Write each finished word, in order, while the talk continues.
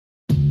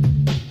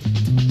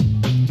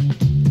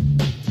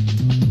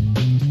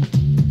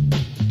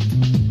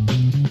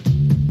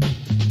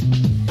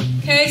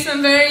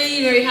I'm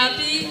very, very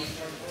happy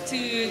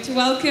to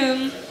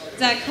welcome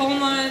Zach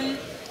Holman.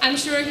 I'm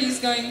sure there's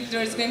going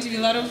to be a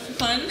lot of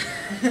fun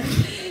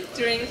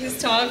during his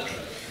talk.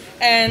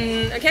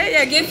 And okay,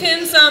 yeah, give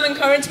him some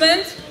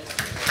encouragement.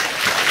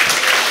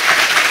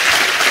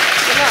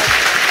 Good luck.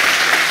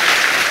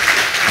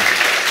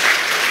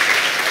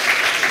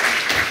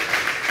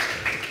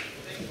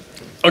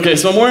 Okay,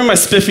 so I'm wearing my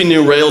spiffy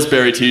new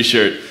Railsberry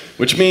t-shirt,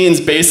 which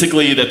means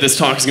basically that this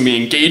talk is going to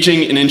be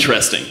engaging and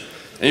interesting.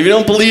 And if you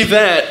don't believe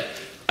that,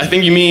 I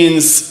think it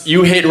means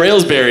you hate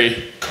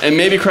Railsberry and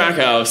maybe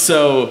Krakow.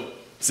 So,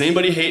 does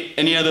anybody hate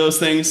any of those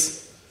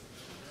things?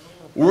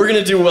 We're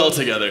going to do well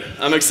together.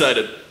 I'm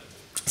excited.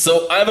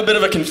 So, I have a bit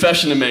of a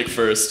confession to make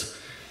first.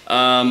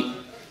 Everyone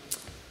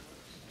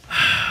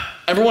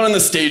on the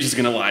stage is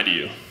going to lie to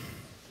you.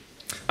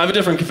 I have a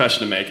different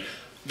confession to make.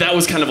 That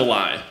was kind of a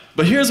lie.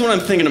 But here's what I'm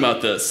thinking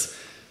about this.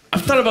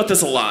 I've thought about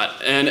this a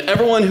lot, and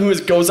everyone who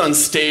goes on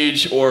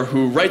stage or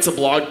who writes a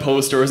blog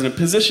post or is in a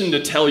position to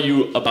tell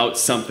you about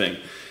something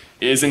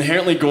is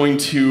inherently going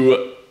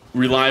to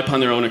rely upon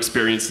their own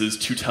experiences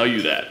to tell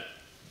you that.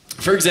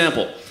 For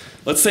example,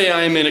 let's say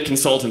I'm in a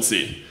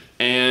consultancy,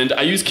 and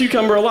I use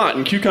Cucumber a lot,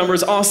 and Cucumber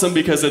is awesome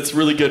because it's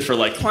really good for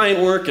like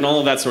client work and all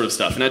of that sort of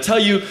stuff. And I tell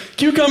you,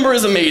 Cucumber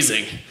is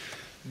amazing.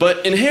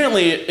 But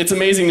inherently, it's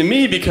amazing to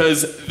me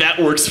because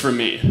that works for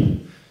me.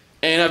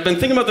 And I've been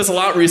thinking about this a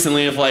lot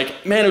recently of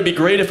like, man, it would be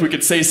great if we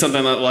could say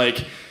something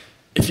like,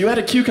 if you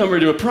added Cucumber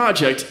to a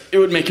project, it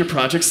would make your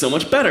project so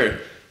much better,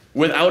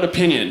 without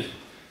opinion,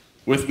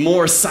 with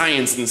more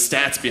science and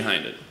stats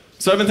behind it.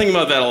 So I've been thinking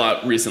about that a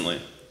lot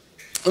recently.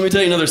 Let me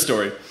tell you another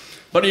story.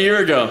 About a year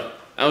ago,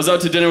 I was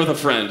out to dinner with a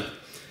friend,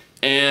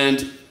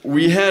 and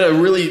we had a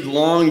really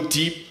long,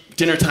 deep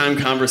dinner time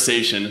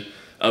conversation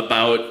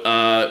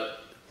about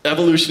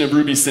evolution of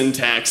Ruby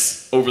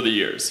syntax over the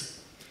years.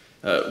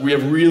 We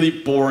have really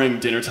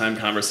boring dinner time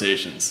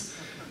conversations.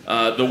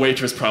 The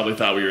waitress probably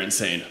thought we were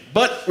insane.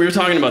 But we were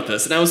talking about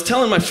this, and I was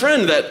telling my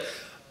friend that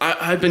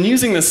I've been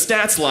using the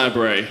stats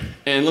library,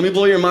 and let me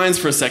blow your minds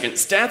for a second.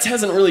 Stats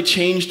hasn't really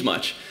changed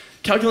much.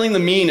 Calculating the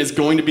mean is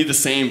going to be the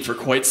same for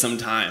quite some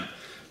time.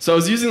 So I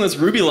was using this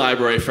Ruby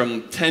library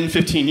from 10,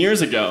 15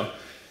 years ago,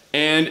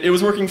 and it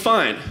was working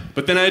fine.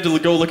 But then I had to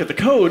go look at the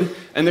code,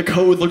 and the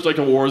code looked like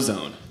a war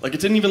zone. Like, it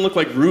didn't even look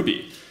like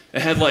Ruby.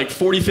 It had like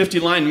 40, 50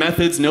 line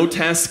methods, no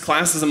tests,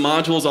 classes and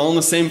modules all in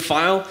the same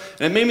file.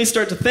 And it made me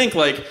start to think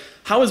like,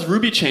 how has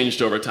Ruby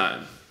changed over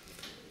time?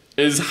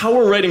 Is how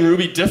we're writing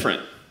Ruby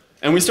different?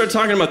 And we started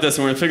talking about this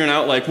and we were figuring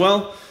out like,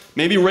 well,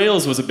 maybe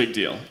Rails was a big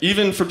deal.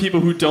 Even for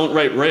people who don't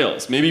write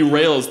Rails. Maybe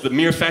Rails, the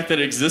mere fact that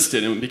it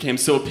existed and it became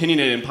so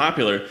opinionated and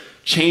popular,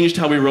 changed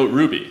how we wrote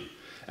Ruby.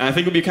 And I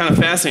think it would be kind of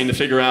fascinating to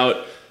figure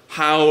out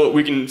how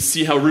we can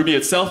see how Ruby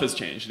itself has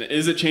changed. And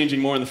is it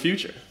changing more in the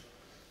future?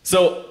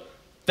 So,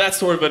 that's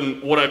sort of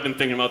been what I've been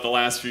thinking about the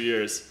last few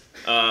years.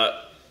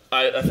 I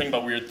think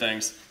about weird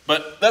things.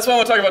 But that's what I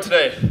want to talk about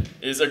today,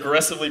 is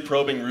aggressively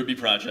probing Ruby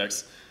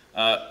projects.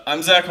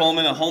 I'm Zach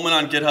Holman, a Holman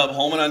on GitHub,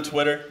 Holman on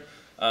Twitter.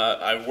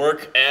 I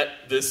work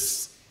at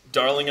this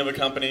darling of a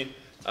company.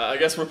 I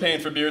guess we're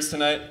paying for beers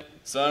tonight,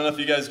 so I don't know if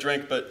you guys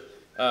drink, but...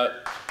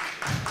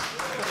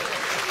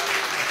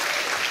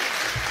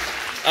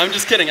 I'm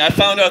just kidding, I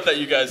found out that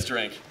you guys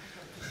drink.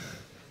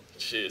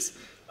 Jeez.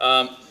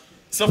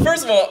 So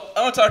first of all,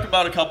 I want to talk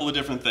about a couple of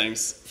different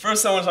things.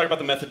 First, I want to talk about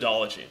the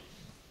methodology.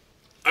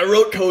 I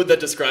wrote code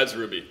that describes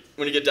Ruby,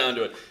 when you get down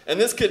to it. And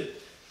this could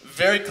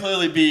very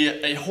clearly be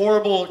a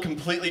horrible,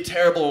 completely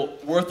terrible,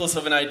 worthless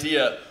of an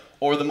idea,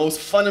 or the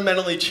most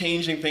fundamentally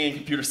changing thing in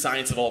computer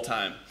science of all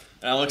time.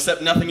 And I'll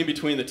accept nothing in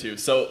between the two.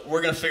 So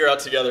we're going to figure out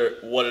together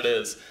what it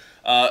is.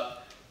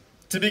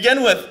 To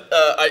begin with,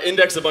 I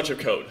index a bunch of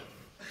code.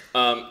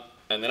 And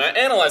then I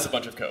analyze a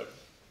bunch of code.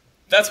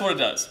 That's what it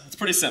does. It's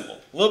pretty simple.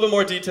 A little bit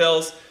more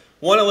details.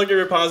 One, I look at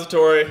your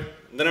repository,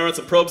 then I run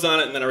some probes on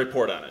it, and then I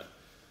report on it.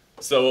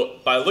 So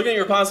by looking at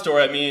your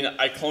repository, I mean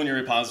I clone your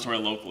repository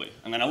locally,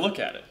 and then I look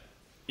at it.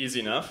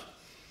 Easy enough.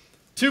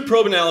 2,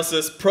 probe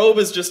analysis. Probe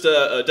is just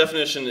a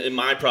definition in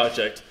my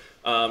project.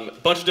 A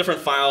bunch of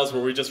different files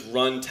where we just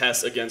run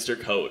tests against your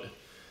code.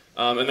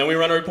 And then we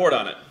run a report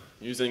on it,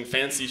 using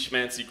fancy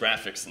schmancy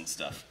graphics and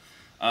stuff.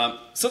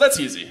 So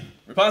that's easy.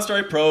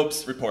 Repository,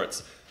 probes,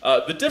 reports.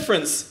 The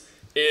difference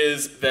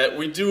is that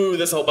we do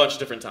this a whole bunch of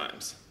different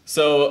times.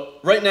 So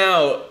right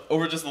now,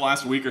 over just the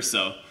last week or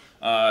so,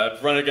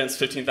 I've run against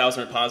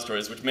 15,000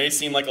 repositories, which may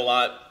seem like a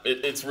lot.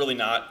 It's really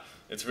not.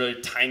 It's really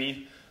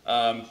tiny.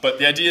 But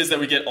the idea is that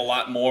we get a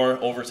lot more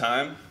over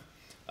time.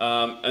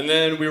 And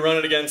then we run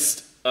it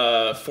against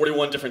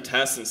 41 different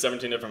tests and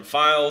 17 different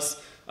files.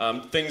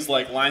 Things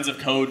like lines of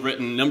code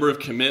written, number of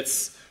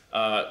commits,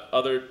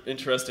 other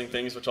interesting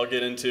things which I'll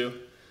get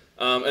into.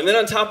 And then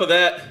on top of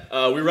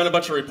that, we run a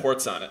bunch of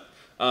reports on it.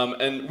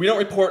 And we don't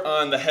report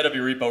on the head of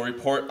your repo, we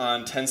report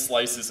on 10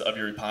 slices of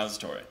your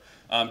repository.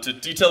 To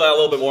detail that a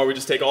little bit more, we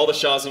just take all the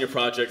shells in your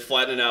project,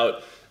 flatten it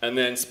out, and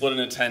then split it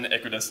into 10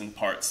 equidistant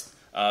parts.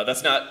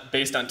 That's not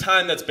based on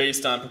time, that's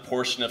based on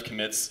proportion of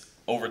commits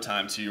over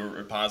time to your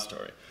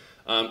repository.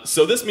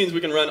 So this means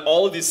we can run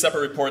all of these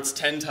separate reports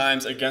 10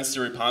 times against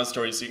your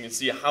repository so you can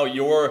see how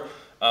your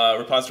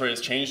repository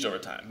has changed over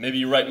time. Maybe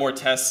you write more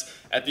tests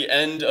at the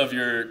end of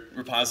your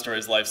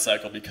repository's life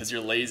cycle because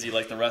you're lazy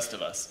like the rest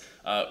of us.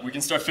 We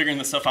can start figuring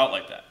this stuff out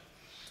like that.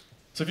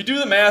 So if you do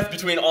the math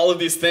between all of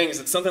these things,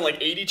 it's something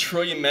like 80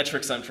 trillion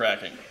metrics I'm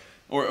tracking,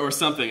 or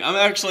something. I'm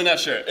actually not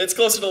sure. It's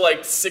closer to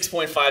like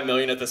 6.5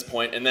 million at this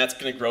point, and that's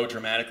going to grow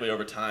dramatically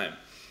over time.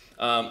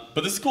 But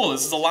this is cool.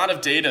 This is a lot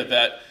of data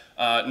that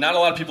not a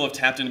lot of people have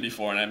tapped into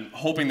before, and I'm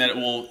hoping that it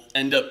will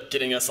end up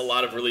getting us a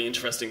lot of really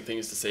interesting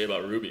things to say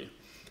about Ruby.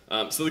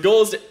 So the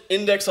goal is to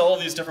index all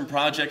of these different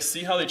projects,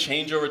 see how they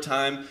change over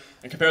time,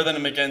 and compare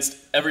them against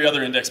every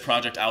other index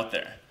project out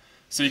there.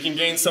 So you can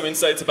gain some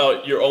insights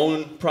about your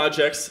own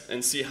projects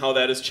and see how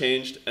that has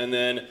changed, and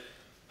then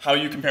how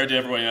you compare to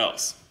everyone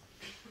else.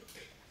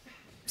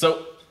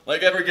 So,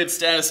 like every good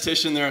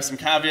statistician, there are some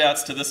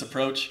caveats to this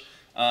approach.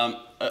 I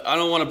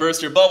don't want to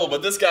burst your bubble,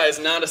 but this guy is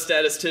not a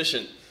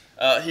statistician.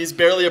 He's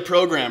barely a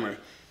programmer.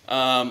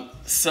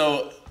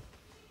 So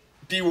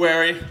be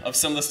wary of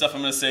some of the stuff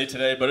I'm going to say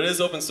today, but it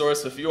is open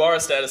source, so if you are a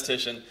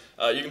statistician,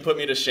 you can put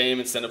me to shame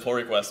and send a pull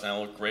request, and I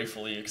will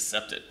gratefully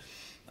accept it.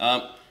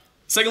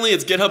 Secondly,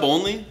 it's GitHub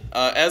only.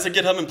 As a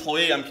GitHub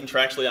employee, I'm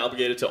contractually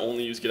obligated to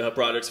only use GitHub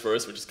projects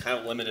first, which is kind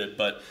of limited,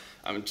 but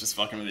I'm just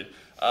fucking with you.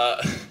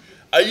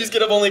 I use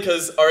GitHub only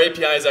because our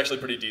API is actually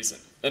pretty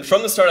decent. And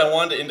from the start, I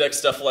wanted to index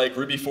stuff like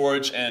Ruby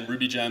Forge and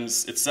Ruby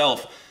Gems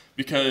itself,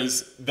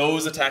 because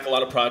those attack a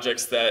lot of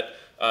projects that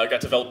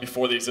got developed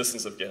before the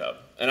existence of GitHub.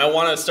 And I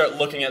want to start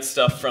looking at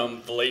stuff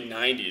from the late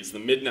 90s, the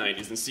mid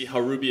 90s, and see how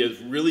Ruby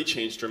has really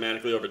changed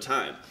dramatically over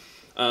time.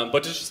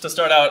 But just to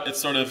start out, it's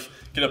sort of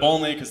GitHub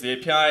only because the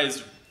API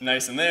is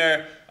nice in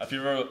there. If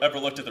you've ever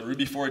looked at the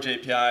Ruby Forge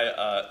API,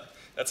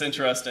 that's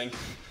interesting.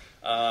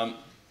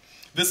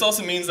 This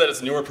also means that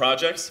it's newer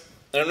projects.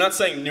 And I'm not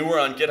saying newer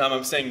on GitHub,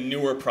 I'm saying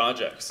newer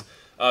projects.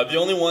 The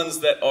only ones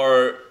that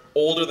are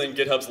older than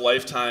GitHub's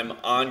lifetime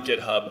on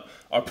GitHub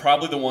are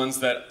probably the ones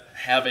that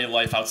have a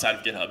life outside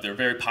of GitHub. They're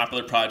very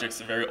popular projects,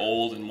 they're very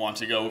old and want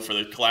to go for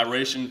the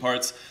collaboration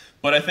parts.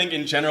 But I think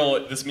in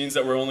general, this means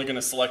that we're only going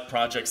to select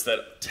projects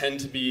that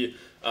tend to be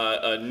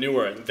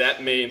newer, and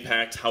that may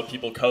impact how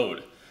people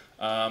code.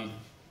 Beyond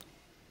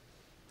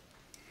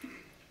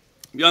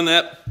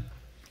that,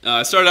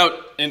 I started out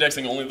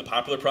indexing only the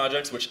popular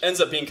projects, which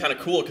ends up being kind of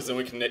cool because then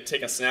we can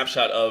take a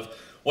snapshot of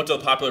what do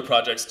the popular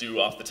projects do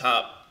off the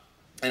top,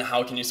 and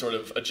how can you sort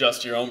of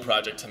adjust your own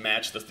project to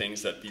match the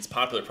things that these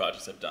popular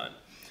projects have done.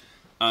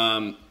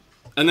 And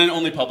then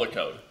only public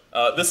code.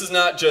 This is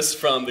not just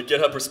from the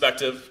GitHub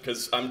perspective,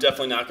 because I'm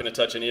definitely not going to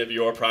touch any of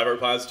your private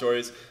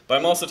repositories, but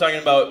I'm also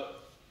talking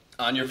about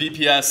on your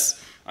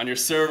VPS, on your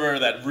server,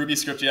 that Ruby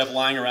script you have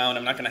lying around.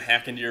 I'm not going to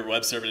hack into your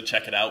web server to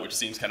check it out, which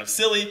seems kind of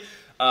silly,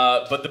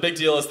 but the big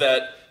deal is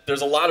that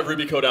there's a lot of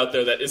Ruby code out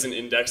there that isn't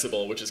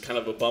indexable, which is kind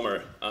of a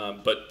bummer,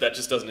 but that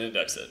just doesn't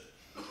index it.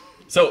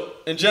 So,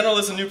 in general,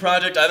 this is a new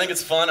project. I think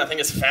it's fun. I think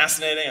it's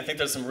fascinating. I think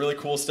there's some really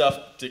cool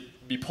stuff to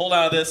be pulled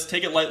out of this.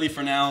 Take it lightly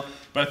for now,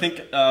 but I think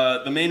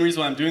the main reason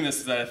why I'm doing this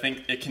is that I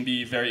think it can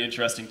be very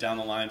interesting down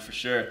the line for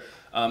sure.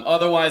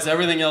 Otherwise,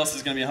 everything else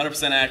is going to be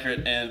 100%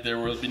 accurate, and there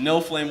will be no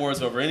flame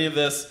wars over any of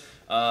this,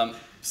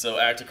 so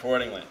act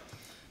accordingly.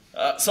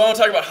 So I want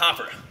to talk about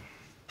Hopper.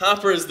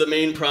 Hopper is the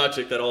main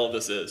project that all of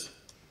this is.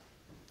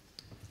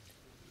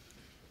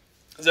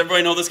 Does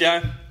everybody know this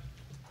guy?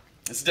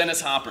 It's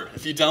Dennis Hopper.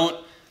 If you don't,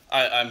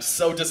 I'm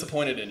so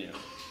disappointed in you.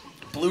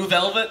 Blue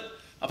Velvet,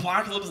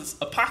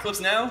 Apocalypse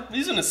Now. I'm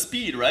using a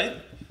speed, right?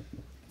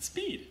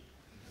 Speed.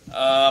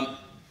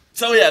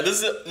 So yeah,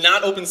 this is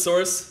not open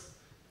source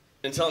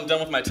until I'm done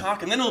with my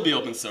talk, and then it'll be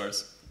open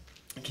source.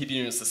 I'll keep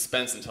you in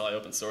suspense until I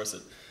open source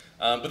it.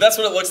 But that's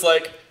what it looks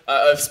like.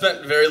 I've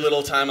spent very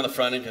little time on the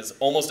front end because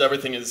almost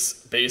everything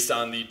is based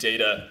on the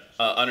data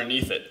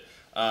underneath it.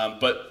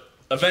 But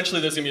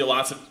eventually there's going to be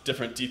lots of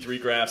different D3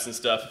 graphs and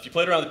stuff. If you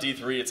played around with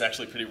D3, it's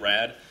actually pretty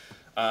rad.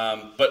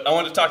 But I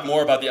wanted to talk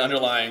more about the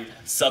underlying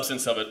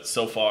substance of it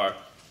so far.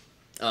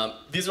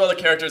 These are all the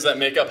characters that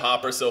make up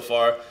Hopper so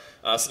far.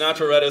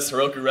 Sinatra, Redis,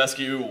 Heroku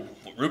Rescue,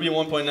 Ruby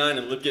 1.9,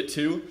 and libgit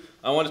 2.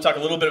 I want to talk a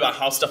little bit about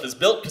how stuff is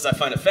built because I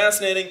find it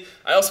fascinating.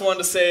 I also wanted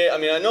to say, I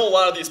mean, I know a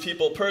lot of these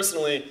people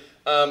personally.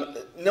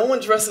 No one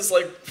dresses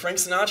like Frank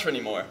Sinatra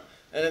anymore.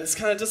 And it's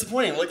kind of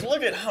disappointing. Like,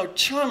 look at how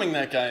charming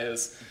that guy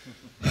is.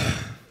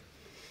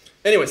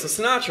 Anyway, so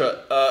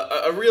Sinatra,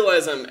 I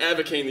realize I'm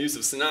advocating the use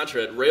of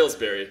Sinatra at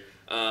Railsberry.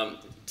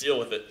 Deal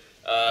with it.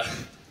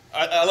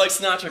 I like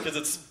Sinatra because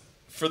it's,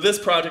 for this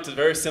project, it's a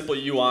very simple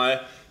UI.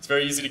 It's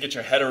very easy to get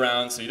your head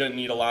around, so you don't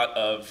need a lot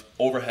of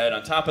overhead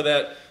on top of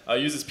that. It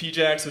uses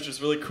PJAX, which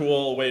is really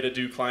cool, a way to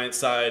do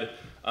client-side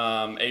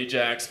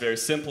AJAX very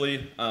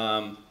simply.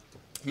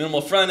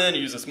 Minimal front end, it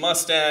uses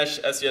Mustache,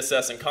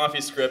 SCSS, and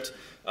CoffeeScript.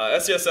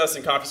 SCSS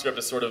and CoffeeScript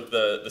is sort of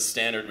the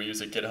standard we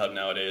use at GitHub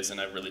nowadays, and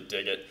I really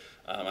dig it.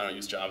 I don't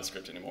use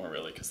JavaScript anymore,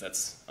 really, because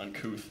that's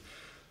uncouth.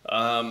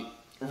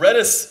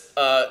 Redis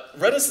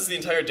is the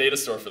entire data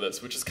store for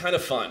this, which is kind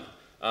of fun.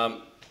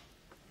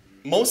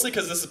 Mostly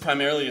because this is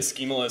primarily a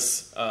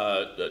schemaless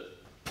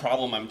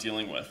problem I'm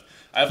dealing with.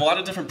 I have a lot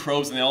of different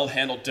probes and they all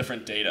handle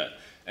different data.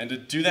 And to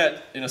do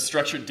that in a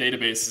structured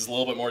database is a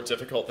little bit more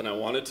difficult than I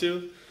wanted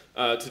to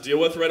deal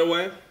with right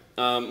away.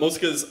 Mostly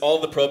because all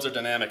of the probes are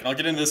dynamic. And I'll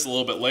get into this a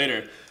little bit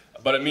later.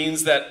 But it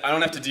means that I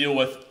don't have to deal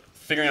with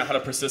figuring out how to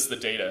persist the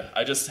data.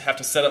 I just have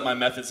to set up my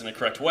methods in a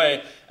correct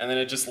way, and then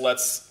it just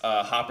lets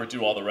Hopper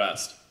do all the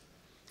rest.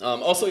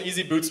 Also,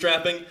 easy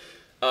bootstrapping.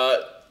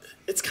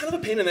 It's kind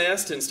of a pain in the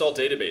ass to install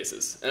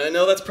databases. And I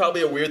know that's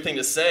probably a weird thing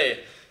to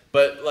say,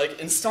 but like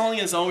installing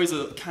is always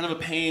a kind of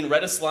a pain.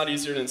 Redis is a lot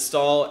easier to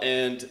install,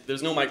 and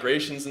there's no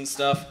migrations and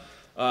stuff,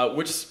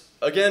 which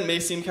again may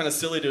seem kind of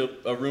silly to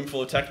a room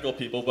full of technical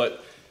people,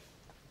 but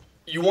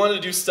you want to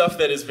do stuff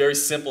that is very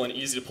simple and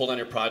easy to pull down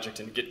your project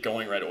and get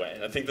going right away.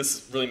 And I think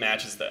this really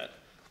matches that.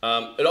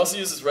 It also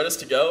uses Redis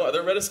to go. Are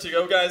there Redis to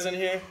go guys in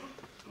here?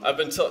 I've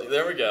been told.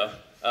 There we go.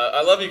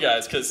 I love you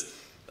guys because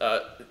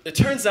it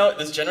turns out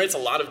this generates a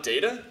lot of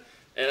data.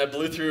 And I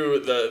blew through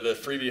the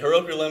freebie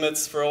Heroku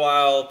limits for a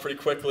while pretty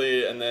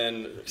quickly and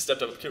then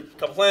stepped up a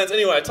couple plans.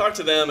 Anyway, I talked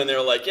to them and they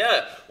were like,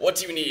 yeah, what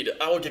do you need?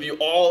 I will give you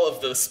all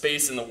of the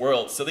space in the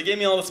world. So they gave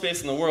me all the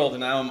space in the world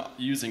and now I'm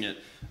using it.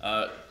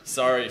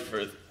 Sorry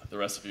for the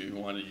rest of you who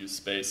want to use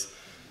space.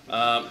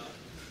 I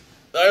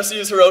also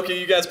use Heroku.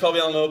 You guys probably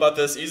all know about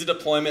this. Easy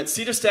deployment.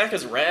 Cedar Stack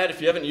is rad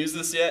if you haven't used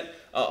this yet.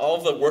 All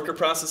of the worker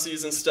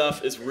processes and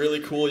stuff is really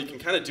cool. You can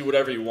kind of do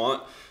whatever you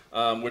want,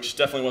 which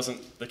definitely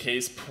wasn't the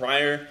case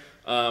prior.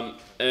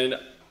 And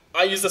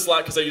I use this a lot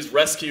because I use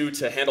Rescue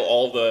to handle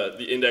all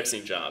the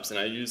indexing jobs. And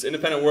I use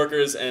independent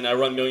workers and I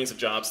run millions of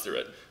jobs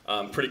through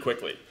it pretty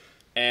quickly.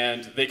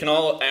 And they can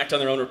all act on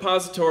their own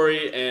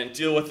repository and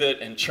deal with it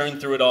and churn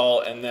through it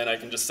all, and then I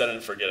can just set it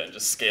and forget it and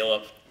just scale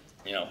up,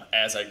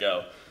 as I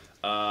go.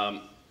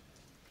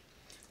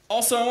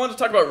 Also, I wanted to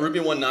talk about Ruby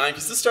 1.9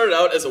 because this started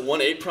out as a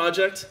 1.8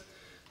 project,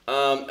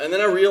 and then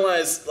I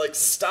realized, like,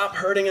 stop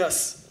hurting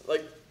us.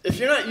 Like, if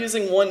you're not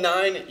using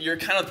 1.9, you're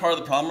kind of part of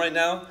the problem right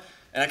now,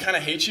 and I kind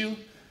of hate you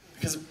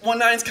because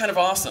 1.9 is kind of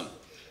awesome.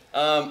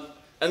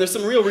 And there's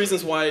some real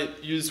reasons why I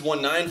used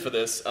 1.9 for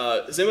this.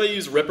 Does anybody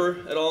use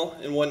Ripper at all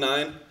in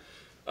 1.9?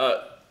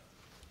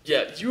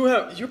 Yeah,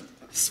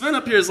 Sven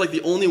up here is like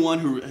the only one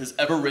who has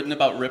ever written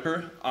about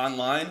Ripper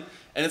online,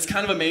 and it's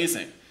kind of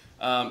amazing.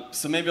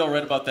 So maybe I'll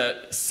write about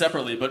that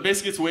separately, but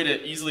basically it's a way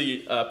to easily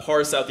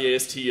parse out the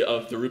AST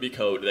of the Ruby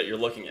code that you're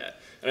looking at.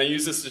 And I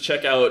use this to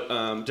check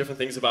out different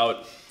things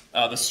about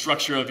the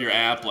structure of your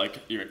app, like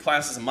your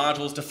classes and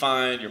modules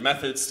defined, your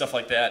methods, stuff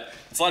like that.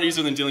 It's a lot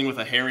easier than dealing with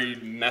a hairy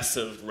mess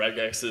of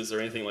regexes or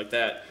anything like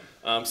that.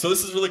 So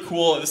this is really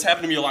cool. This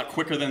happened to me a lot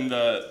quicker than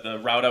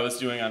the route I was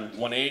doing on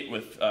 1.8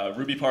 with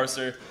Ruby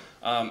parser,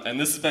 and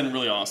this has been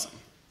really awesome.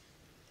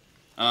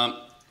 I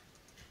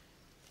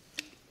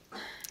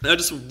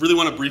just really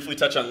want to briefly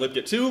touch on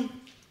libgit 2,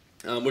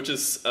 which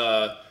is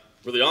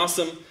really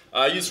awesome.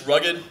 I used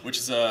Rugged, which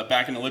is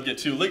back into libgit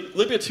 2.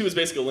 Libgit 2 is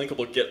basically a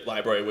linkable Git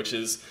library, which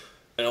is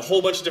in a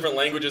whole bunch of different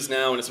languages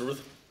now, and it's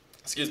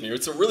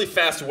a really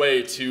fast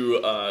way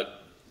to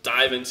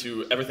dive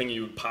into everything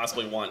you would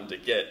possibly want to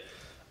Git.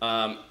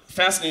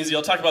 Fast and easy.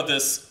 I'll talk about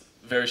this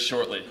very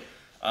shortly.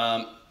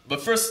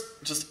 But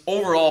first, just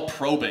overall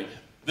probing.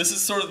 This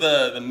is sort of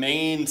the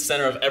main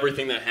center of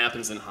everything that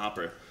happens in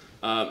Hopper.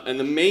 And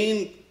the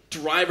main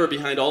driver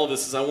behind all of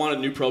this is I wanted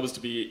new probes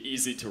to be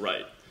easy to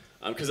write.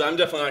 Because I'm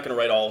definitely not going to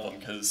write all of them,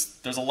 because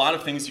there's a lot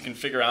of things you can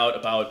figure out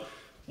about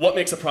what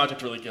makes a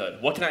project really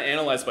good. What can I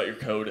analyze about your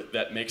code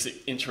that makes it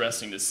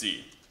interesting to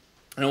see?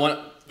 And I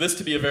want this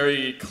to be a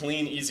very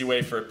clean, easy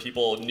way for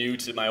people new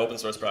to my open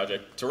source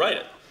project to write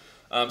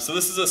it. So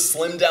this is a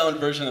slimmed down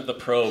version of the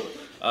probe.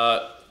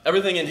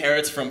 Everything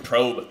inherits from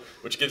probe,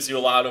 which gives you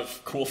a lot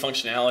of cool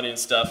functionality and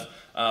stuff.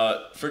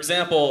 For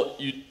example,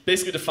 you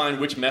basically define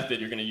which method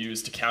you're going to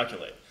use to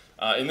calculate.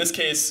 In this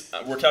case,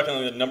 we're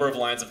calculating the number of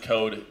lines of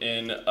code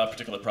in a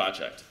particular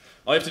project.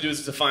 All you have to do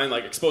is define,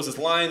 like, expose as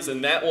lines,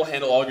 and that will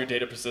handle all your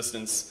data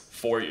persistence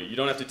for you. You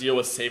don't have to deal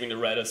with saving to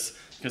Redis,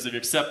 because if you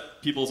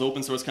accept people's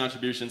open source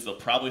contributions, they'll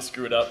probably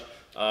screw it up.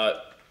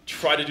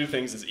 Try to do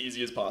things as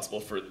easy as possible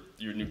for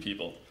your new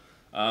people.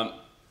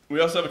 We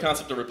also have a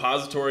concept of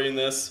repository in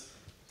this.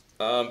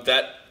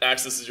 That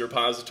accesses your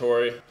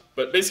repository.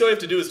 But basically all you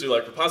have to do is do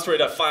like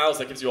repository.files.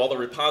 That gives you all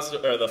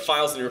the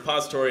files in your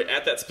repository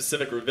at that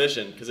specific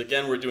revision. Because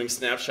again, we're doing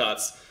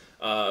snapshots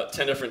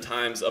 10 different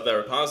times of that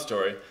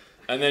repository.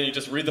 And then you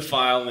just read the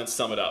file and then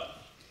sum it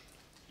up.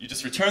 You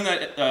just return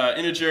that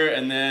integer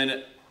and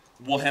then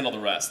we'll handle the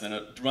rest. Then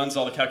it runs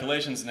all the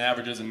calculations and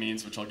averages and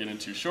means, which I'll get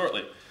into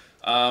shortly.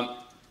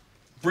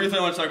 Briefly,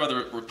 I want to talk about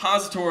the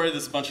repository.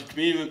 There's a bunch of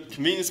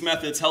convenience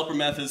methods, helper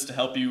methods to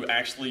help you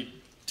actually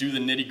do the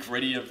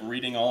nitty-gritty of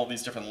reading all of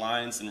these different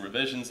lines and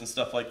revisions and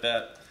stuff like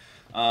that.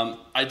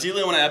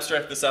 Ideally, I want to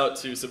abstract this out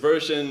to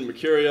Subversion,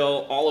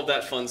 Mercurial, all of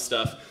that fun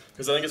stuff,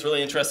 because I think it's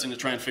really interesting to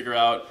try and figure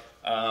out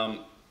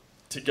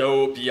to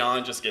go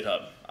beyond just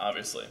GitHub,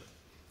 obviously.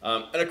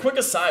 And a quick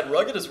aside,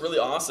 Rugged is really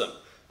awesome.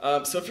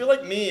 So if you're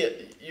like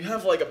me, you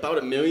have like about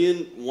 1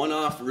 million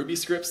one-off Ruby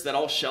scripts that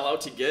all shell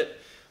out to Git.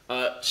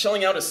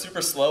 Shelling out is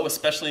super slow,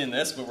 especially in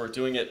this, where we're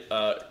doing it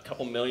a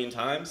couple million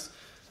times.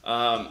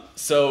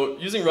 So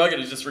using Rugged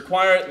is just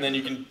require it, and then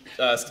you can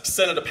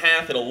send it a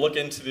path. It'll look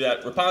into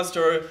that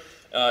repository.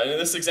 And in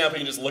this example,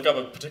 you can just look up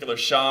a particular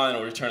SHA and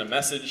it'll return a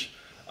message.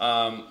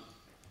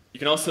 You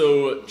can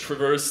also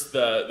traverse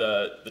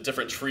the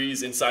different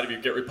trees inside of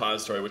your Git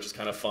repository, which is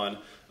kind of fun.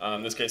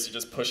 In this case, you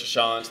just push a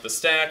SHA into the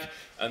stack,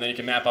 and then you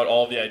can map out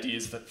all the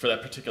IDs for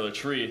that particular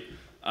tree.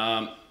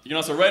 You can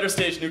also writer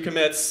stage new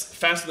commits,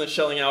 faster than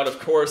shelling out, of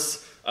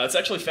course. It's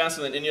actually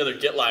faster than any other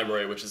Git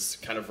library, which is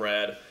kind of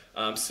rad.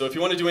 So if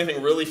you want to do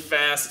anything really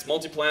fast, it's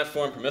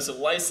multi-platform, permissive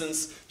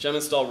license, gem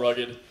install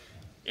Rugged.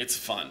 It's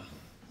fun.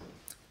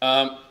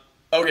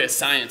 Okay,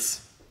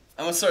 science.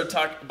 I'm going to start to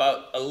talk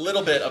about a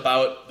little bit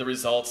about the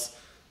results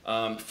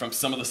from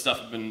some of the stuff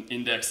I've been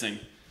indexing.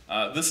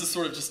 This is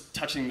sort of just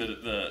touching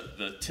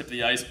the tip of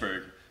the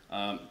iceberg,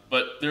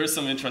 but there is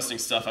some interesting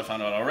stuff I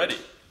found out already.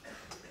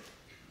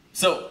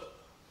 So,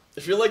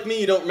 if you're like me,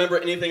 you don't remember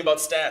anything about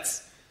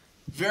stats.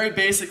 Very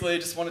basically, I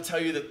just want to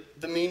tell you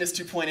that the mean is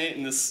 2.8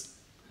 in this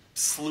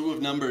slew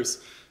of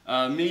numbers.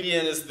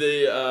 Median is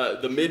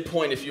the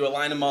midpoint if you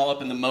align them all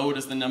up, and the mode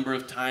is the number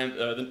of times,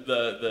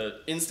 the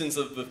instance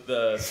of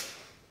the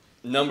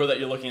number that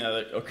you're looking at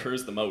that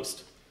occurs the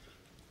most.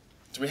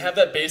 Do we have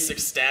that basic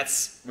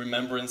stats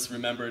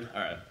remembered?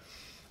 All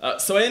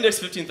right. So I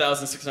indexed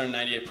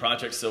 15,698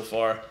 projects so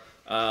far,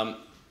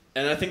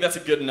 and I think that's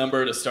a good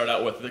number to start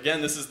out with.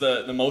 Again, this is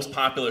the most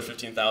popular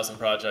 15,000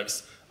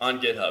 projects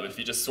on GitHub. If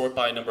you just sort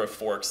by number of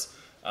forks,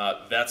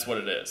 that's what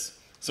it is.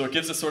 So it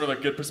gives us sort of a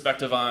good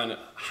perspective on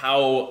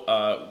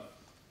how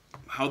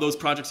those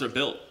projects are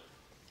built.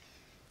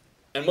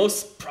 And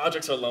most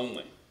projects are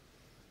lonely.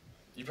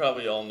 You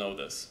probably all know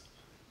this.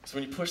 So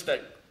when you push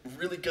that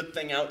really good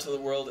thing out to the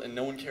world and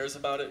no one cares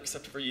about it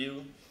except for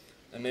you,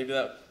 and maybe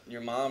that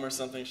your mom or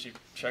something, she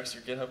checks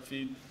your GitHub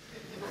feed.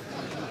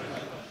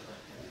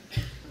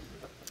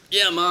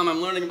 Yeah, Mom,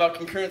 I'm learning about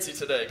concurrency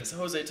today because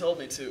Jose told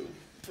me to.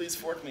 Please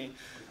fork me.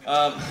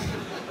 That's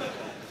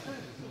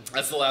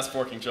the last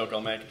forking joke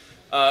I'll make.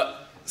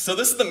 So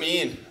this is the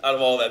mean out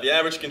of all that. The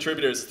average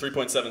contributor is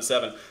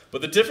 3.77.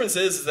 But the difference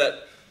is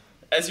that,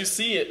 as you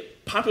see,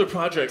 popular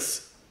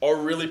projects are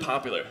really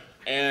popular,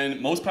 and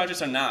most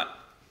projects are not.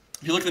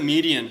 If you look at the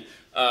median,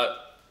 a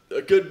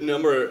good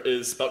number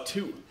is about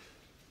 2.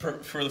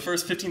 For the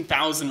first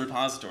 15,000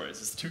 repositories,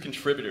 it's 2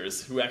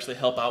 contributors who actually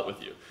help out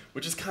with you,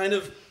 which is kind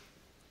of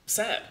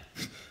sad.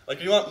 Like,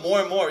 we want more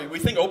and more. We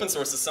think open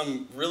source is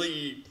some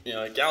really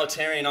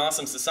egalitarian,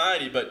 awesome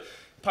society, but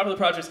popular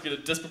projects get a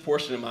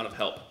disproportionate amount of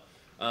help,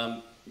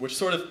 which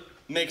sort of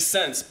makes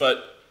sense,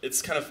 but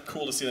it's kind of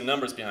cool to see the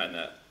numbers behind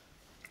that.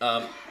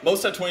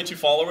 Most have 22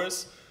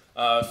 followers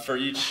for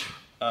each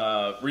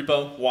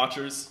repo,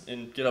 watchers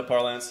in GitHub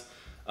parlance,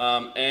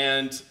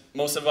 and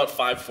most have about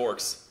 5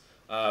 forks.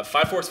 5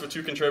 forks for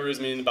 2 contributors,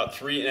 meaning about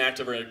 3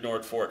 inactive or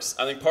ignored forks.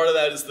 I think part of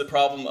that is the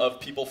problem of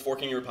people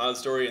forking your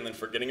repository and then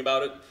forgetting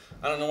about it.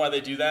 I don't know why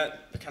they do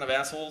that. They're kind of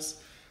assholes.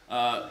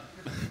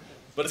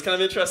 But it's kind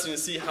of interesting to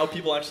see how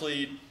people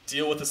actually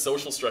deal with the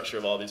social structure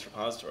of all these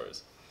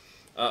repositories.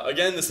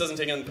 Again, this doesn't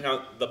take into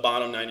account the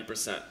bottom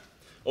 90%.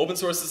 Open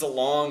source is a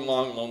long,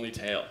 long, lonely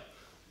tail.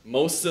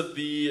 Most of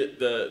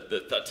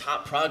the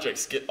top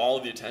projects get all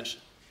of the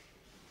attention.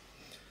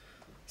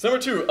 So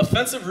number 2,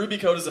 offensive Ruby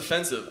code is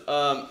offensive.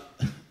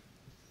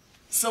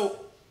 So,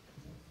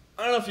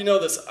 I don't know if you know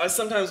this, I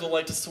sometimes will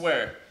like to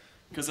swear,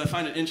 because I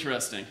find it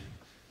interesting.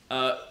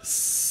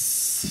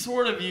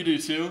 Sort of you do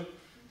too.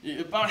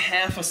 About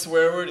half a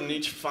swear word in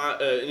each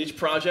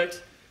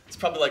project. It's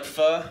probably like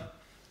fuh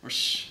or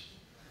sh.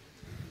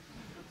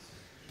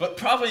 But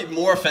probably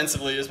more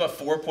offensively, there's about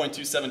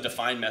 4.27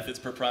 defined methods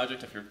per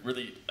project if you're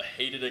really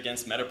hated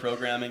against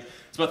metaprogramming.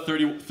 It's about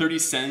 30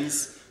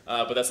 sends,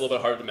 but that's a little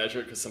bit harder to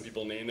measure because some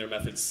people name their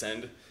methods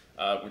send,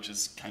 which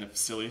is kind of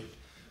silly.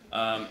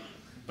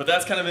 But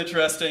that's kind of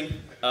interesting.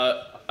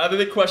 I have a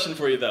big question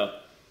for you though.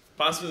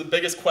 Possibly the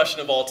biggest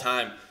question of all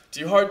time. Do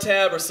you hard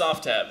tab or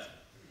soft tab?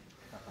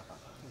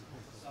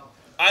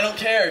 I don't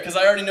care, because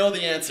I already know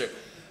the answer.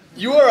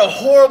 You are a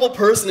horrible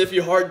person if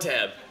you hard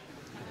tab.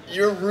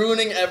 You're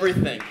ruining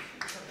everything.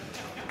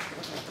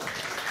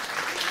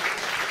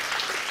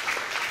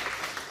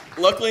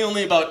 Luckily,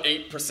 only about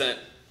 8%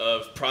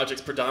 of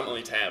projects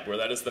predominantly tab, where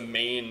that is the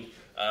main,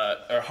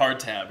 or hard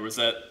tab, where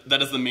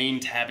that is the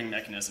main tabbing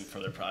mechanism for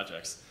their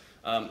projects.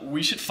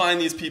 We should find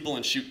these people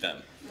and shoot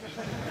them.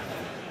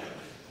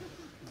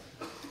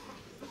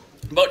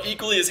 About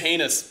equally as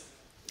heinous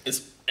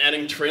is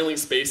adding trailing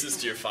spaces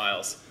to your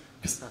files.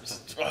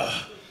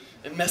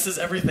 It messes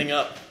everything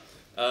up.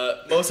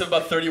 Most have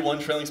about 31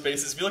 trailing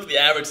spaces. If you look at the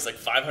average, it's like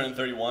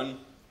 531.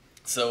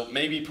 So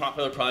maybe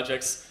popular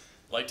projects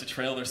like to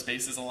trail their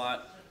spaces a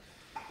lot.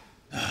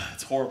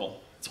 It's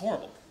horrible. It's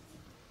horrible.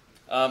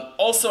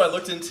 Also, I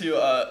looked into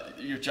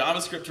your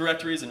JavaScript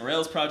directories and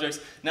Rails projects.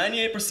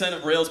 98%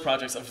 of Rails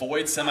projects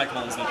avoid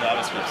semicolons in the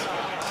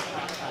JavaScript.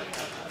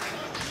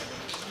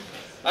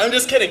 I'm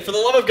just kidding. For the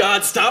love of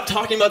God, stop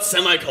talking about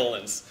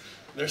semicolons.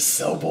 They're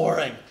so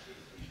boring.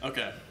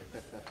 Okay.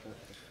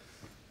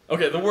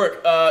 Okay, the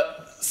work.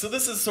 So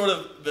this is sort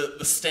of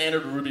the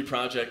standard Ruby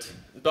project.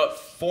 About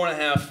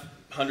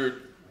 4,500,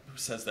 who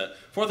says that?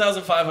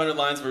 4,500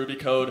 lines of Ruby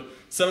code,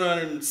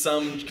 700 and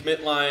some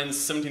commit lines,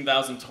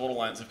 17,000 total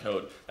lines of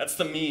code. That's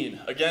the mean.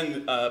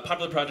 Again,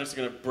 popular projects are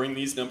going to bring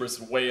these numbers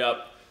way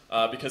up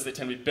because they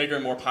tend to be bigger,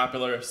 more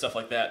popular, stuff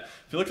like that.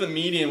 If you look at the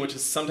median, which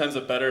is sometimes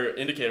a better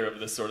indicator of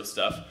this sort of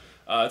stuff,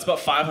 it's about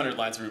 500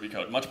 lines of Ruby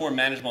code, much more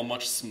manageable,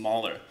 much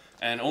smaller,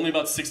 and only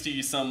about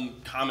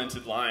 60-some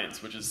commented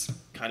lines, which is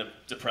kind of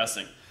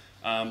depressing.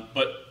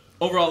 But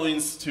overall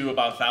leads to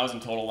about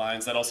 1,000 total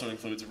lines. That also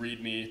includes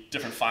README,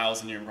 different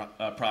files in your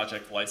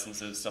project,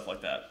 licenses, stuff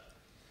like that.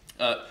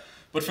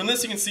 But from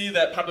this you can see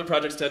that popular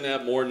projects tend to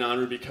have more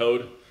non-Ruby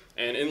code,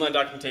 and inline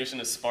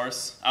documentation is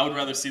sparse. I would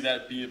rather see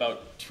that be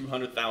about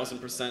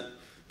 200,000%,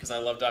 because I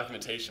love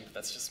documentation, but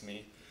that's just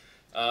me.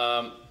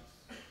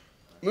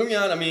 Moving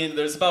on, I mean,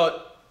 there's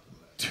about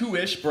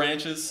 2-ish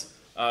branches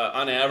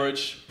on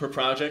average per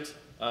project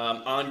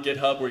on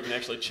GitHub, where you can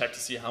actually check to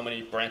see how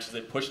many branches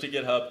they push to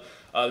GitHub.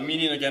 The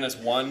median, again, is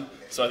 1,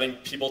 so I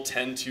think people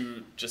tend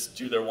to just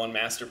do their one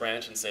master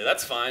branch and say,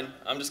 that's fine,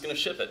 I'm just going to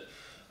ship it.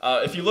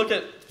 If you look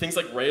at things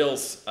like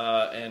Rails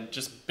and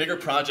just bigger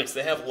projects,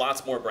 they have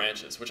lots more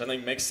branches, which I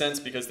think makes sense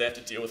because they have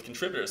to deal with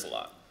contributors a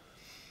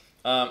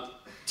lot.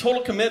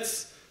 Total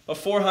commits of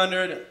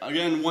 400,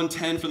 again,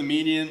 110 for the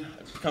median.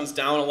 It comes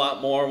down a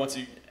lot more once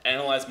you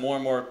analyze more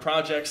and more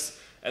projects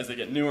as they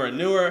get newer and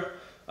newer.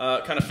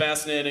 Kind of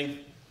fascinating.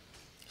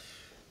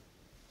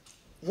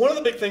 One of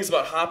the big things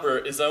about Hopper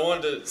is I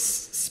wanted to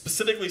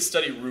specifically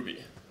study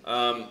Ruby.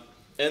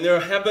 And there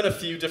have been a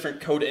few different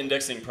code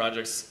indexing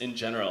projects in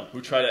general who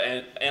try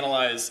to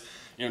analyze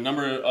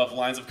number of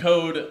lines of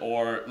code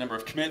or number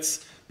of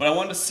commits. But I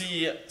wanted to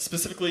see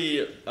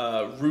specifically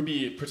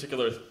Ruby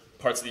particular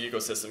parts of the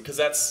ecosystem, because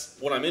that's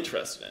what I'm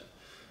interested in.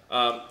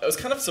 It was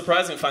kind of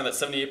surprising to find that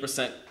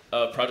 78%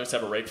 of projects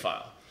have a rake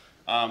file.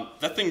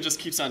 That thing just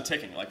keeps on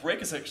ticking. Like,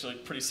 rake is actually a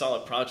pretty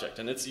solid project,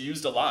 and it's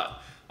used a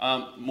lot.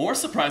 More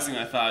surprising,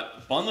 I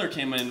thought, Bundler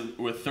came in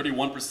with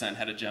 31%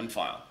 had a gem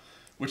file.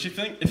 Which if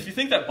you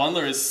think that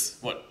Bundler is,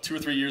 what, 2 or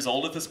 3 years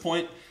old at this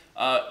point,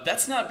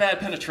 that's not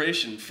bad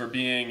penetration for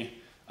being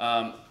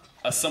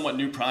a somewhat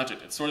new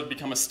project. It's sort of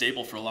become a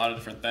staple for a lot of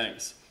different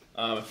things.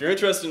 If you're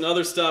interested in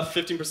other stuff,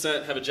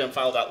 15% have a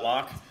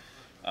gemfile.lock.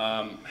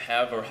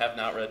 Have or have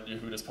not read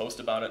Yehuda's post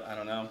about it, I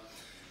don't know.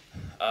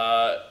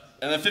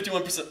 And then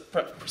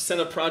 51%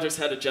 of projects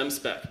had a gem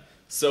spec.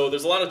 So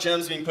there's a lot of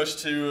gems being pushed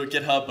to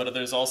GitHub, but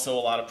there's also a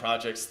lot of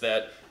projects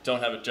that don't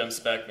have a gem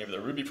spec. Maybe they're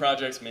Ruby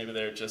projects, maybe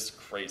they're just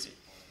crazy.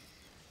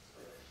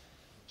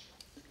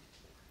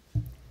 I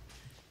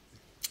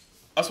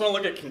also want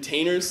to look at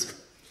containers,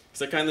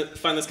 because I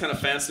find this kind of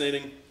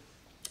fascinating.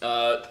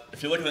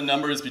 If you look at the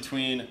numbers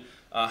between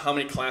how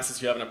many classes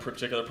you have in a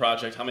particular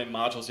project, how many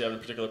modules you have in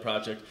a particular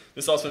project,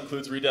 this also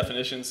includes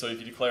redefinitions, so if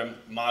you declare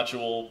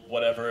module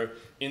whatever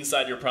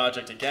inside your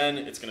project again,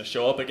 it's going to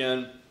show up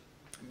again.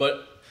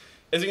 But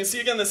as you can see,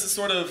 again, this is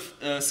sort of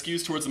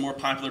skews towards the more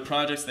popular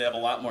projects. They have a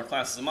lot more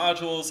classes and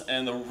modules,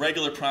 and the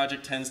regular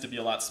project tends to be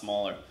a lot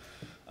smaller.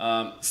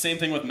 Same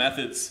thing with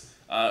methods.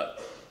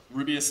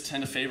 Rubyists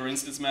tend to favor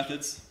instance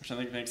methods, which I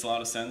think makes a lot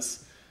of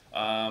sense.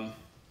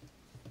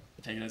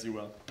 Take it as you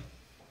will.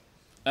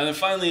 And then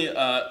finally,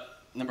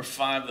 number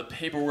 5, the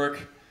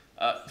paperwork.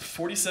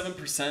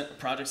 47% of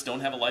projects don't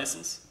have a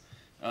license,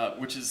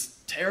 which is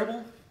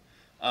terrible.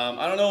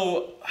 I don't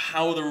know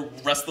how the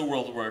rest of the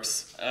world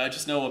works. I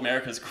just know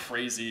America's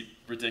crazy,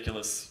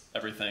 ridiculous,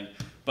 everything.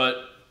 But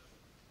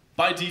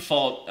by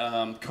default,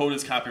 code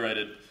is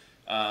copyrighted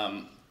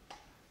by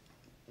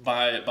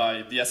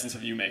the essence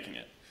of you making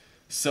it.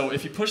 So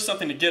if you push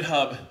something to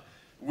GitHub,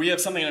 we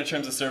have something in our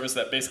terms of service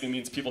that basically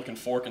means people can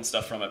fork and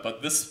stuff from it.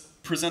 But this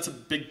presents a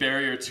big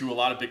barrier to a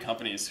lot of big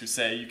companies who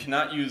say you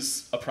cannot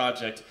use a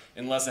project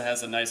unless it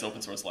has a nice open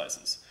source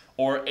license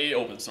or a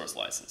open source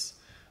license.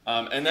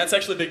 And that's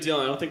actually a big deal.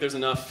 I don't think there's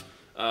enough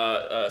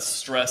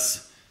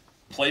stress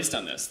placed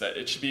on this, that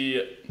it should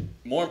be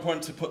more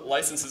important to put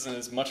licenses in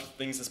as much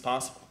things as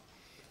possible.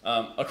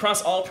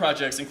 Across all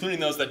projects, including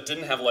those that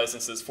didn't have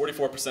licenses,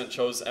 44%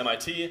 chose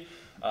MIT,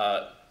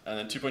 and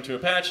then 2.2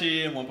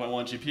 Apache, 1.1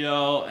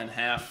 GPL, and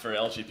half for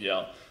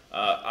LGPL.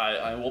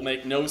 I will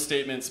make no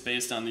statements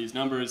based on these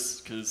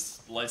numbers,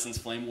 because license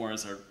flame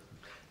wars are,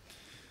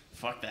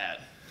 fuck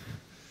that.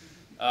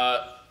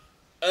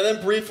 And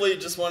then briefly,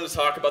 just wanted to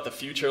talk about the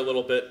future a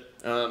little bit.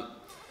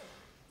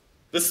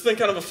 This has been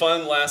kind of a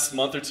fun last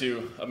month or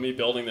two of me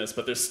building this,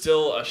 but there's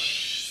still a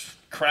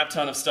crap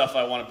ton of stuff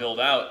I want to build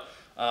out.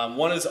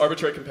 One is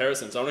arbitrary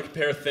comparisons. I want to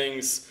compare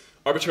things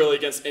arbitrarily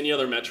against any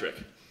other metric.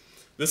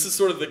 This is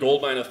sort of the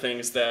goldmine of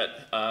things that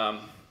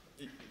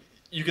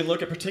you can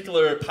look at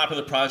particular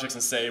popular projects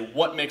and say,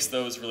 what makes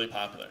those really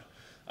popular?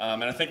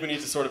 And I think we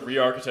need to sort of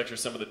re-architecture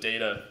some of the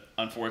data,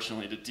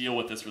 unfortunately, to deal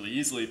with this really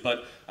easily.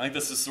 But I think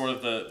this is sort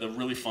of the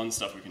really fun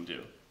stuff we can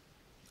do.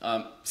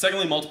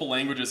 Secondly, multiple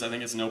languages, I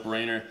think, is a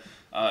no-brainer.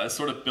 It's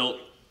sort of built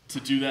to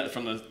do that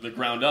from the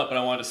ground up, but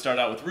I wanted to start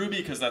out with Ruby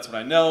because that's what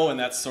I know and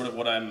that's sort of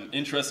what I'm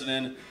interested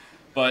in.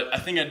 But I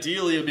think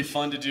ideally it would be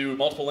fun to do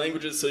multiple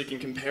languages so you can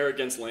compare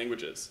against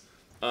languages.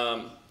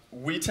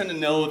 We tend to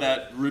know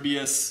that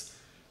Rubyists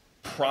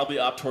probably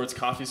opt towards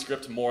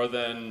CoffeeScript more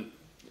than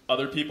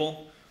other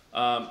people.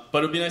 But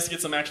it would be nice to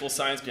get some actual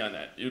science behind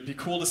that. It would be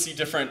cool to see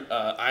different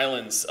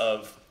islands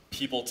of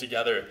people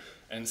together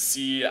and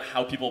see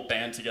how people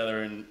band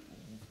together and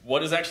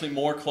what is actually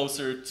more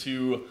closer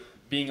to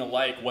being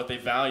alike, what they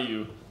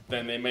value,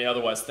 than they may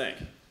otherwise think.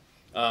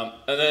 And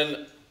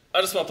then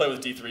I just want to play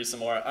with D3 some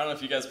more. I don't know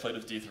if you guys played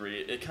with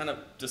D3. It kind of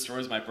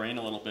destroys my brain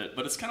a little bit,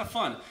 but it's kind of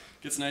fun.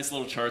 Gets nice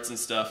little charts and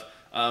stuff.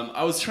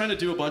 I was trying to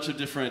do a bunch of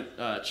different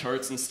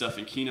charts and stuff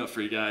in Keynote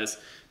for you guys.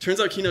 Turns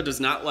out Keynote does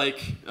not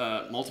like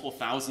multiple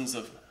thousands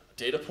of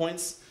data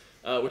points,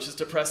 which is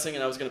depressing,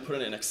 and I was going to put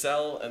it in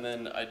Excel, and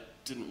then I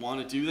didn't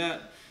want to do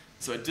that,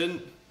 so I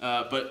didn't.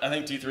 But I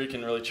think D3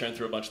 can really churn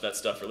through a bunch of that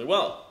stuff really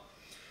well.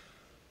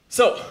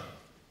 So,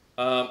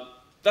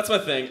 that's my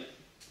thing.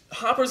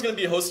 Hopper is going to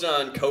be hosted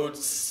on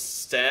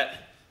CodeStat.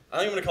 I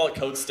think I'm going to call it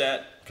CodeStat.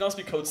 It can also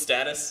be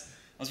CodeStatus.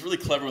 I was really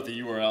clever with the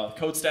URL.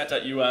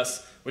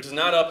 Codestat.us, which is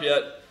not up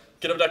yet.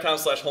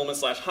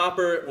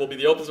 github.com/Holman/Hopper will be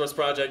the open source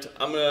project.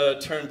 I'm going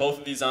to turn both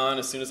of these on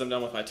as soon as I'm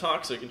done with my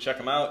talk so you can check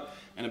them out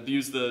and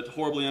abuse the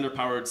horribly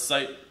underpowered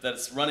site that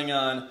it's running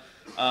on,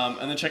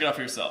 and then check it out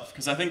for yourself.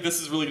 Because I think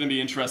this is really going to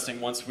be interesting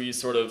once we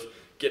sort of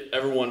get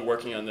everyone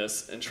working on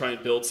this and try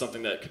and build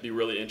something that could be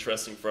really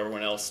interesting for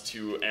everyone else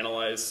to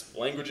analyze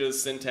languages,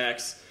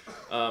 syntax,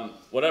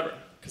 whatever.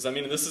 Because I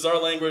mean, this is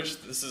our language,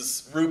 this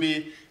is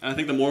Ruby, and I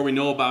think the more we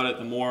know about it,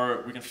 the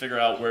more we can figure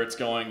out where it's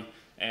going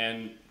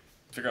and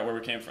figure out where we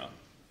came from.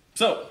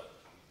 So,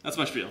 that's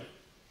my spiel.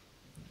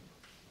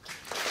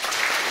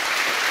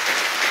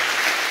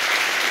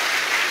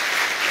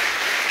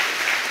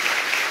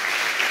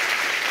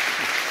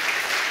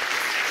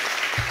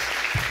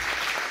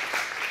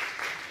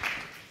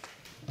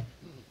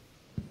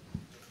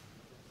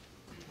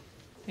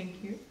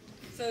 Thank you.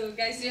 So,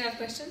 guys, do you have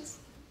questions?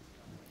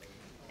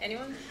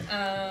 Anyone?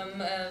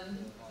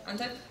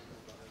 Antep?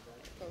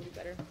 Probably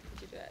better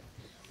to do that.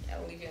 Yeah,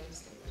 I'll leave you on the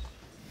stage.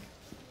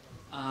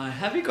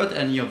 Have you got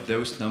any of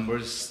those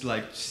numbers,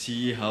 like to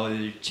see how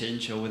they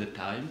change over the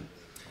time?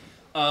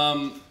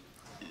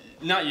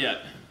 Not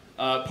yet.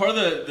 Part of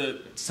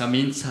the Some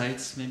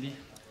insights, maybe?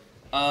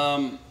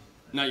 Not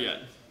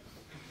yet.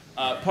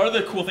 Part of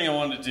the cool thing I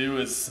wanted to do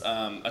is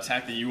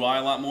attack the UI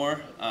a lot more.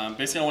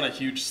 Basically, I want a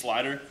huge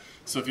slider.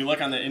 So if you look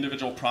on the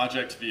individual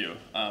project view,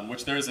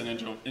 which there is an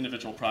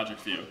individual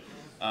project view,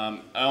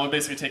 I want to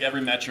basically take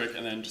every metric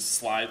and then just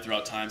slide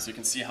throughout time so you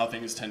can see how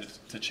things tend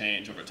to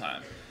change over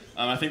time.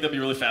 I think that'd be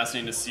really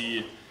fascinating to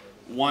see,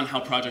 one, how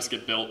projects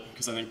get built,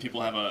 because I think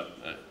people have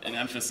an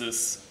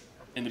emphasis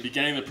in the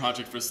beginning of the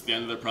project versus the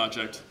end of the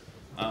project.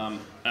 And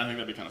I think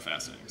that'd be kind of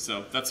fascinating.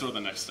 So that's sort of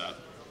the next step.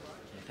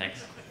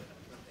 Thanks.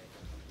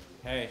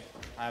 Hey,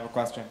 I have a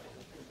question.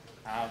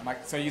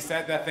 So you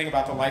said that thing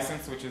about the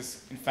license, which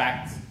is in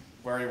fact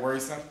very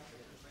worrisome.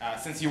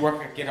 Since you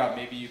work at GitHub,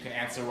 maybe you can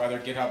answer whether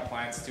GitHub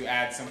plans to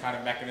add some kind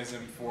of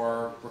mechanism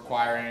for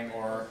requiring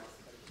or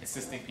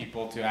assisting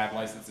people to add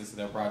licenses to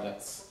their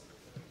projects.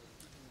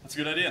 That's a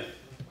good idea.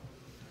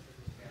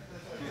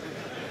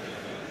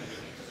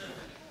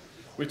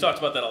 We've talked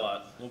about that a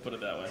lot. We'll put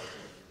it that way.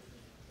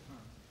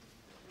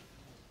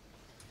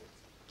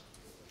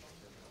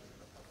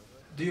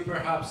 Do you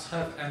perhaps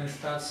have any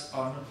stats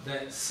on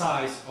the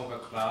size of a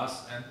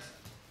class and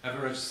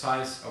average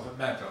size of a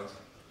method?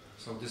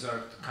 So these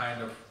are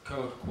kind of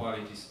code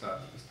quality stuff.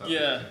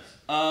 Yeah.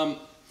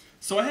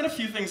 So I had a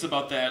few things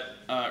about that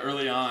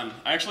early on.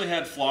 I actually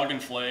had Flog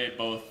and Flay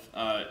both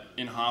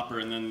in Hopper,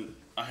 and then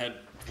I had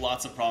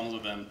lots of problems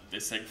with them. They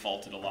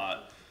seg-faulted a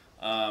lot.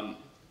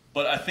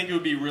 But I think it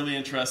would be really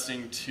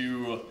interesting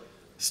to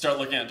start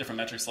looking at different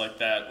metrics like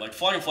that. Like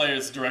Flog and Flay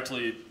is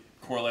directly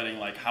correlating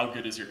like how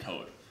good is your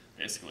code,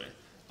 basically.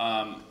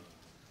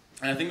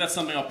 And I think that's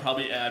something I'll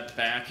probably add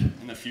back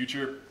in the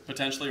future,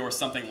 potentially, or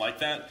something like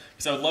that.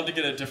 Because I would love to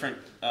get a different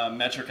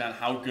metric on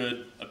how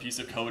good a piece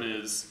of code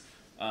is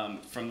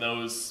from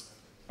those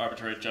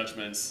arbitrary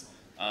judgments,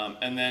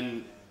 and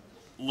then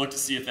look to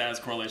see if that has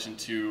correlation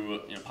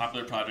to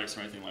popular projects or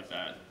anything like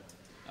that.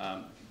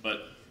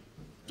 But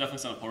definitely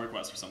send a pull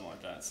request or something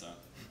like that. So.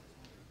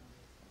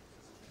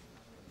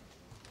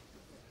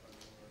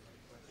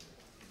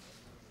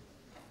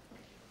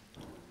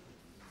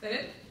 Is that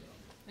it?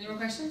 Any more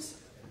questions?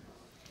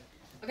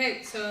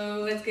 Okay,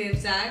 so let's give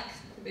Zach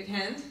a big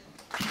hand.